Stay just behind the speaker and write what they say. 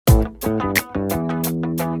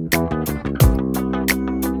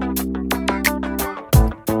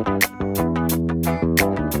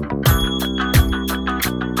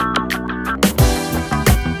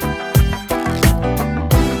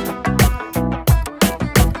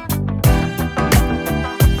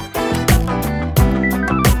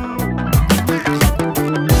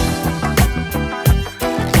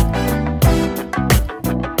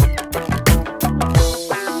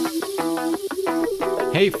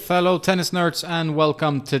fellow tennis nerds, and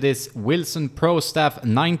welcome to this Wilson Pro Staff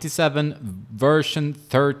 97 version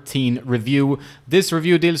 13 review. This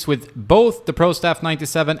review deals with both the Pro Staff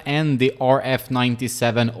 97 and the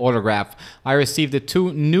RF97 autograph. I received the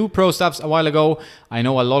two new Pro Staffs a while ago. I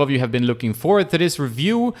know a lot of you have been looking forward to this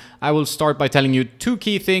review. I will start by telling you two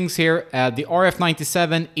key things here. The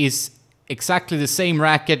RF97 is exactly the same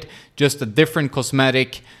racket, just a different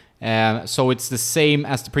cosmetic. So it's the same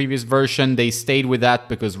as the previous version. They stayed with that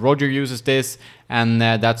because Roger uses this, and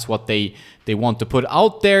that's what they want to put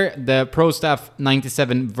out there. The Pro Staff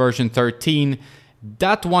 97 version 13,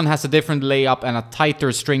 that one has a different layup and a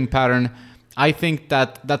tighter string pattern. I think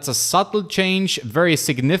that that's a subtle change, very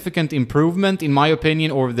significant improvement in my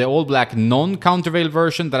opinion over the all black non-countervail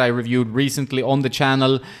version that I reviewed recently on the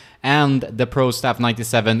channel, and the Pro Staff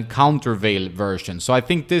 97 countervail version. So I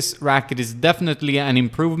think this racket is definitely an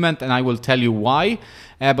improvement, and I will tell you why.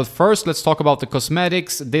 But first, let's talk about the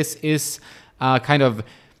cosmetics. This is kind of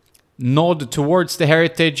nod towards the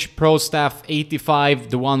Heritage Pro Staff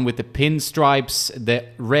 85, the one with the pinstripes, the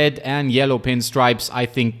red and yellow pinstripes. I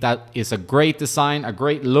think that is a great design, a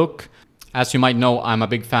great look. As you might know, I'm a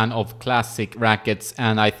big fan of classic rackets,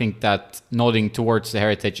 and I think that nodding towards the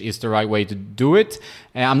Heritage is the right way to do it.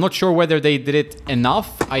 I'm not sure whether they did it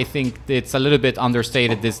enough. I think it's a little bit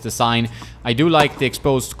understated, this design. I do like the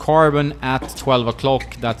exposed carbon at 12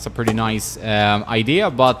 o'clock. That's a pretty nice idea,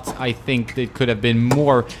 but I think it could have been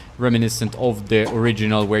more reminiscent of the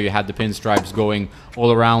original, where you had the pinstripes going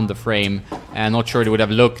all around the frame. Not sure it would have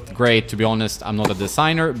looked great, to be honest. I'm not a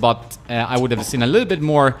designer, but I would have seen a little bit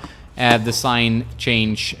more design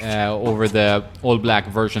change over the all black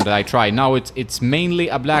version that I tried. Now it's mainly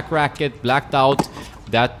a black racket, blacked out.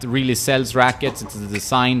 That really sells rackets. It's a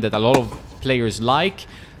design that a lot of players like,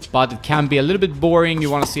 but it can be a little bit boring. You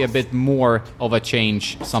want to see a bit more of a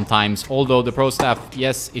change sometimes. Although the Pro Staff,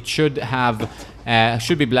 yes, it should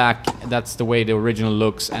be black. That's the way the original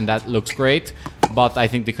looks, and that looks great. But I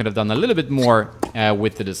think they could have done a little bit more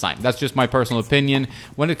with the design. That's just my personal opinion.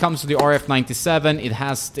 When it comes to the RF97, it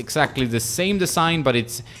has exactly the same design, but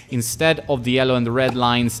it's instead of the yellow and the red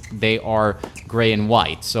lines, they are gray and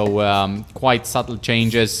white. So quite subtle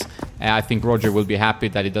changes. I think Roger will be happy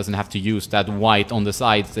that he doesn't have to use that white on the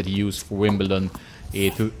sides that he used for Wimbledon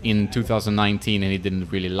in 2019, and he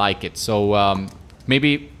didn't really like it. So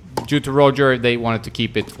maybe due to Roger, they wanted to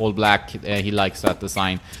keep it all black. He likes that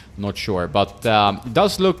design. Not sure, but it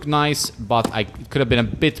does look nice, but it could have been a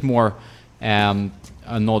bit more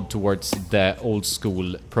a nod towards the old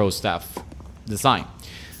school Pro Staff design.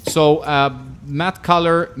 So matte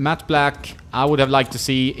color, matte black. I would have liked to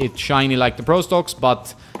see it shiny like the Pro Stocks,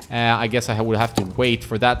 but I guess I would have to wait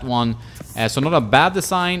for that one. So not a bad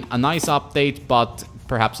design, a nice update, but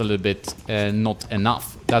perhaps a little bit not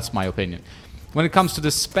enough. That's my opinion. When it comes to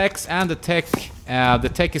the specs and the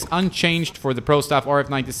tech is unchanged for the Pro Staff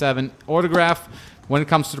RF97 autograph. When it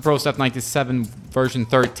comes to the Pro Staff 97 version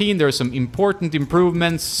 13, there are some important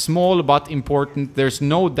improvements, small but important. There's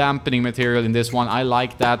no dampening material in this one. I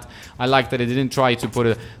like that. I like that it didn't try to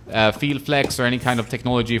put a field flex or any kind of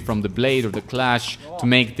technology from the blade or the clash to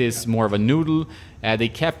make this more of a noodle. They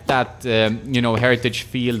kept that Heritage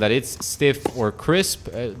feel, that it's stiff or crisp,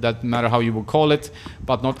 that matter how you would call it,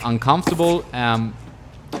 but not uncomfortable.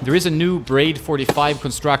 There is a new braid 45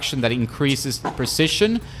 construction that increases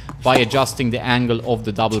precision by adjusting the angle of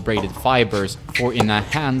the double braided fibers for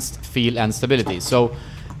enhanced feel and stability. So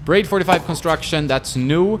braid 45 construction, that's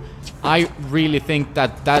new. I really think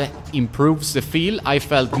that that improves the feel. I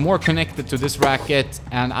felt more connected to this racket,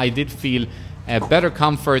 and I did feel better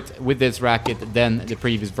comfort with this racket than the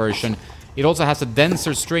previous version. It also has a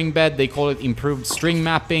denser string bed. They call it improved string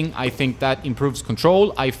mapping. I think that improves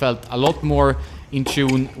control. I felt a lot more in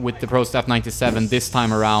tune with the Pro Staff 97 this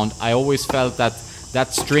time around. I always felt that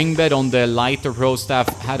that string bed on the lighter Pro Staff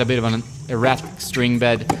had a bit of an erratic string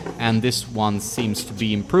bed, and this one seems to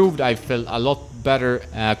be improved. I feel a lot better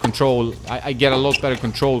control. I get a lot better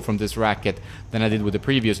control from this racket than I did with the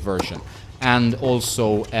previous version. And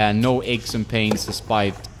also no aches and pains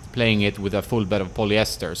despite playing it with a full bed of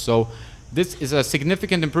polyester. So this is a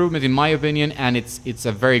significant improvement in my opinion, and it's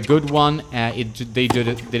a very good one. They did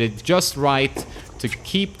it just right to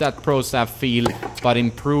keep that Pro Staff feel, but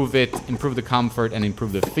improve the comfort and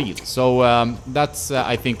improve the feel. So that's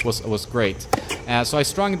I think was great. So I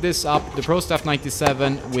strung this up, the Pro Staff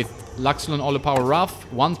 97, with Luxilon Olive Power Rough,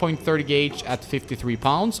 1.30 gauge at 53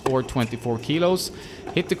 pounds or 24 kilos.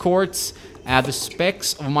 Hit the courts. The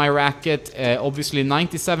specs of my racket, obviously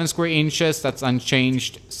 97 square inches, that's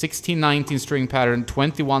unchanged. 16-19 string pattern,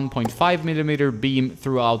 21.5 millimeter beam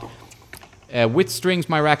throughout. With strings,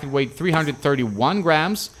 my racket weighed 331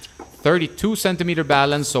 grams, 32 centimeter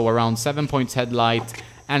balance, so around 7 points headlight,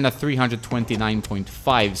 and a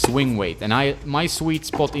 329.5 swing weight. And my sweet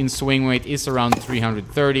spot in swing weight is around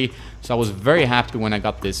 330, so I was very happy when I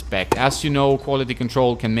got this spec. As you know, quality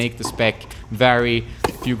control can make the spec vary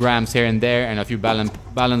a few grams here and there, and a few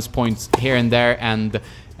balance points here and there, and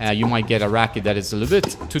you might get a racket that is a little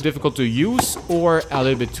bit too difficult to use or a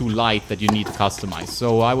little bit too light that you need to customize.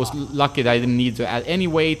 So I was lucky that I didn't need to add any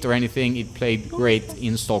weight or anything. It played great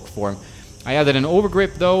in stock form. I added an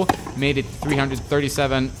overgrip though, made it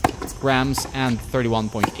 337 grams and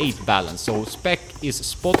 31.8 balance. So spec is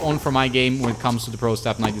spot on for my game when it comes to the Pro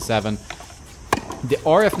Staff 97. The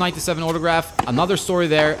RF 97 autograph, another story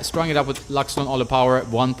there, strung it up with Luxton Olive Power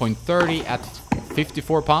 1.30 at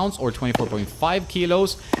 54 pounds or 24.5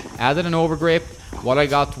 kilos. Added an overgrip. What I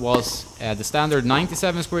got was the standard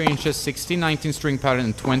 97 square inches, 16-19 string pattern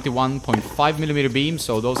and 21.5 millimeter beam.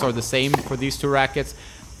 So those are the same for these two rackets.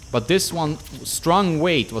 But this one, strung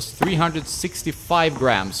weight was 365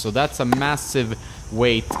 grams, so that's a massive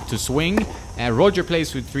weight to swing. Roger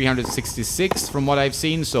plays with 366 from what I've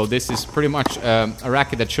seen, so this is pretty much a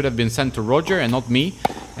racket that should have been sent to Roger and not me.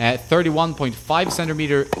 31.5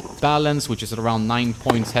 centimeter balance, which is at around 9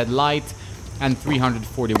 points headlight, and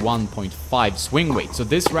 341.5 swing weight. So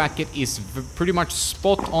this racket is pretty much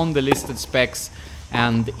spot on the listed specs.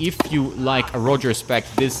 And if you like a Roger spec,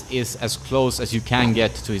 this is as close as you can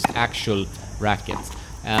get to his actual racket.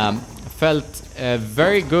 Felt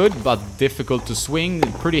very good, but difficult to swing.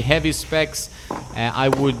 Pretty heavy specs.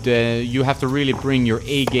 You have to really bring your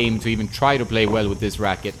A game to even try to play well with this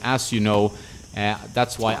racket. As you know,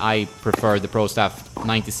 that's why I prefer the Pro Staff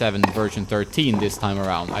 97 version 13 this time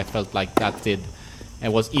around. I felt like it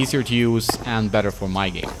was easier to use and better for my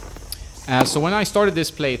game. So when I started this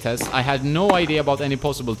playtest, I had no idea about any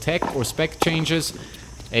possible tech or spec changes.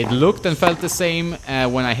 It looked and felt the same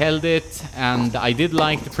when I held it, and I did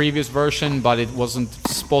like the previous version, but it wasn't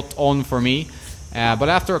spot on for me. But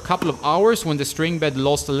after a couple of hours, when the string bed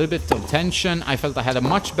lost a little bit of tension, I felt I had a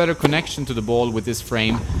much better connection to the ball with this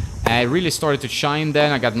frame. I really started to shine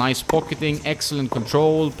then. I got nice pocketing, excellent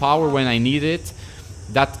control, power when I needed it.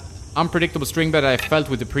 That unpredictable string bed I felt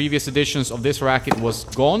with the previous editions of this racket was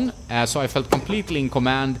gone, so I felt completely in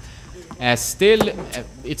command. Still,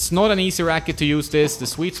 it's not an easy racket to use this. The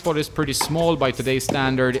sweet spot is pretty small by today's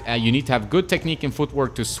standard. You need to have good technique and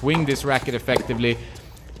footwork to swing this racket effectively.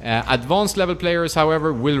 Advanced level players,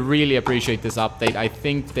 however, will really appreciate this update. I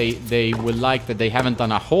think they will like that they haven't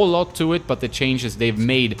done a whole lot to it, but the changes they've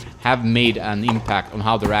made have made an impact on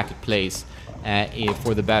how the racket plays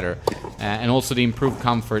for the better. And also the improved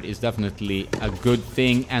comfort is definitely a good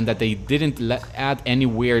thing, and that they didn't add any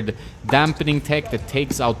weird dampening tech that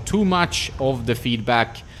takes out too much of the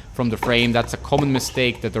feedback from the frame. That's a common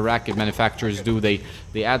mistake that the racket manufacturers do. They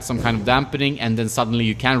add some kind of dampening, and then suddenly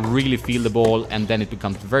you can't really feel the ball, and then it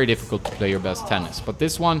becomes very difficult to play your best tennis. But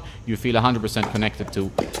this one you feel 100% connected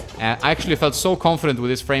to. I actually felt so confident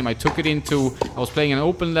with this frame. I took it into, I was playing an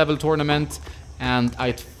open level tournament, and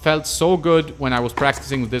I felt so good when I was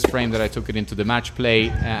practicing with this frame that I took it into the match play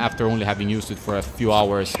after only having used it for a few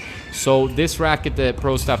hours. So this racket, the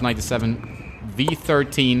Pro Staff 97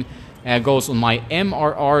 V13, goes on my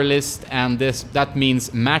MRR list, and that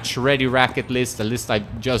means match ready racket list, a list I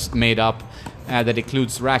just made up that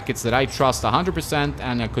includes rackets that I trust 100%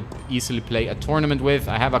 and I could easily play a tournament with.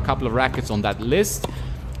 I have a couple of rackets on that list,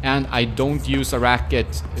 and I don't use a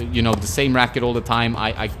racket, you know, the same racket all the time.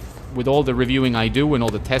 With all the reviewing I do and all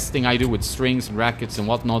the testing I do with strings and rackets and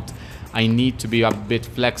whatnot, I need to be a bit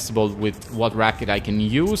flexible with what racket I can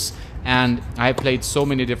use. And I have played so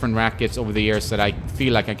many different rackets over the years that I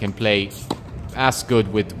feel like I can play as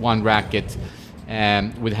good with one racket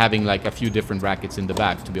with having like a few different rackets in the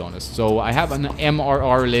bag, to be honest. So I have an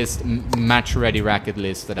MRR list, match ready racket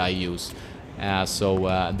list that I use.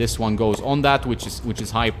 This one goes on that, which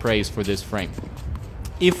is high praise for this frame.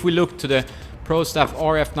 If we look to the Pro Staff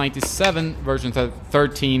RF 97 version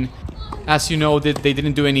 13, as you know, they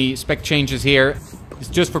didn't do any spec changes here. It's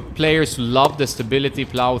just for players who love the stability,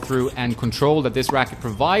 plow through and control that this racket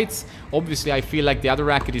provides. Obviously, I feel like the other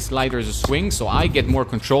racket is lighter as a swing, so I get more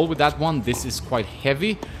control with that one. This is quite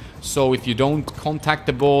heavy, so if you don't contact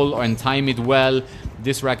the ball and time it well,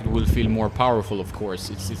 this racket will feel more powerful, of course.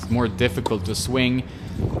 It's more difficult to swing.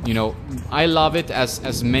 You know, I love it,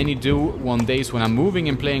 as many do on days when I'm moving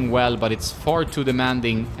and playing well, but it's far too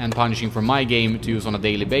demanding and punishing for my game to use on a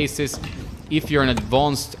daily basis. If you're an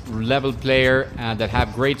advanced level player that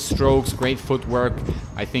have great strokes, great footwork,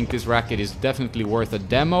 I think this racket is definitely worth a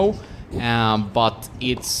demo. but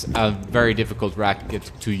it's a very difficult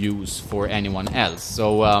racket to use for anyone else.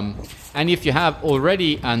 So, and if you have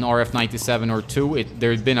already an RF97 or 2,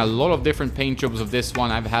 there's been a lot of different paint jobs of this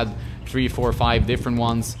one. I've had 3, 4, 5 different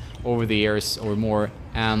ones over the years or more,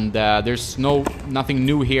 and there's nothing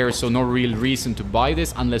new here, so no real reason to buy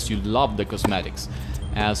this unless you love the cosmetics.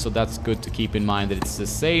 So that's good to keep in mind, that it's the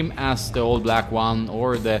same as the All Black one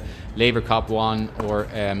or the Laver Cup one, or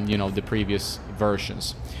you know, the previous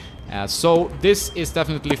versions. So this is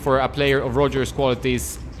definitely for a player of Roger's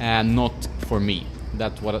qualities and not for me.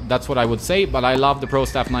 That's what I would say. But I love the Pro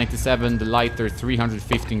Staff 97, the lighter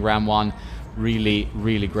 315 gram one. Really,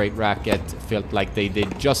 really great racket. Felt like they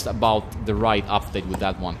did just about the right update with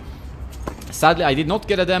that one. Sadly, I did not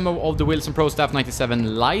get a demo of the Wilson Pro Staff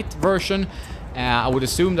 97 Lite version. I would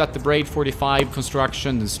assume that the braid 45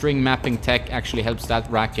 construction, the string mapping tech actually helps that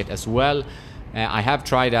racket as well. I have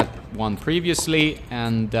tried that one previously,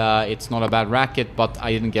 and it's not a bad racket, but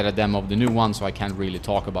I didn't get a demo of the new one, so I can't really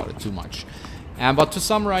talk about it too much. But to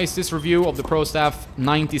summarize this review of the Pro Staff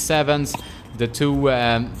 97s, the two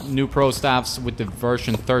new Pro Staffs with the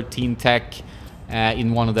version 13 tech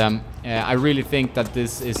in one of them, I really think that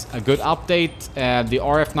this is a good update. The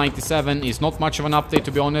RF97 is not much of an update,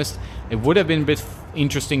 to be honest. It would have been a bit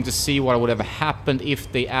interesting to see what would have happened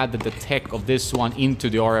if they added the tech of this one into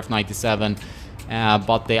the RF97.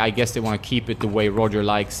 But I guess they want to keep it the way Roger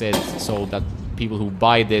likes it, so that people who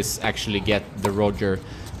buy this actually get the Roger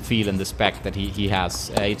feel and the spec that he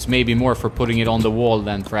has. It's maybe more for putting it on the wall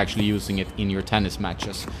than for actually using it in your tennis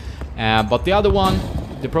matches. But the other one,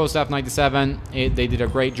 the Pro Staff 97, they did a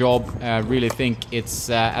great job. Really think it's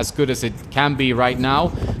as good as it can be right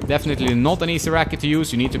now. Definitely not an easy racket to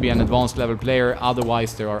use. You need to be an advanced level player,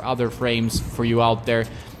 otherwise there are other frames for you out there.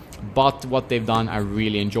 But what they've done, I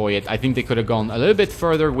really enjoy it. I think they could have gone a little bit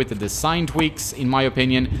further with the design tweaks, in my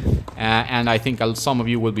opinion. And I think some of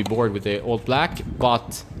you will be bored with the All Black.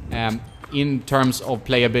 But in terms of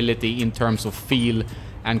playability, in terms of feel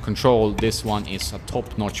and control, this one is a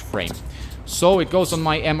top-notch frame. So it goes on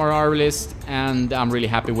my MRR list, and I'm really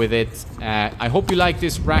happy with it. I hope you like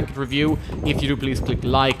this racket review. If you do, please click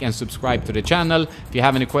like and subscribe to the channel. If you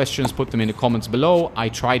have any questions, put them in the comments below. I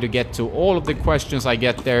try to get to all of the questions I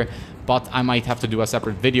get there, but I might have to do a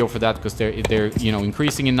separate video for that, because they're you know,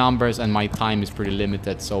 increasing in numbers and my time is pretty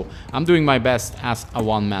limited. So I'm doing my best as a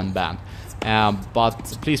one-man band.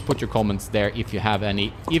 But please put your comments there if you have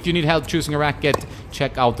any. If you need help choosing a racket,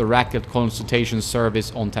 check out the racket consultation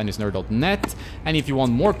service on tennisnerd.net. And if you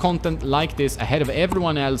want more content like this ahead of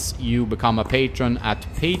everyone else, you become a patron at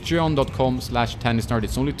patreon.com/tennisnerd.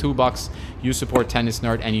 It's only $2. You support Tennis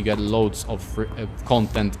Nerd and you get loads of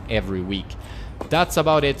content every week. That's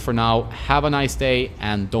about it for now. Have a nice day,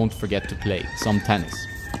 and don't forget to play some tennis.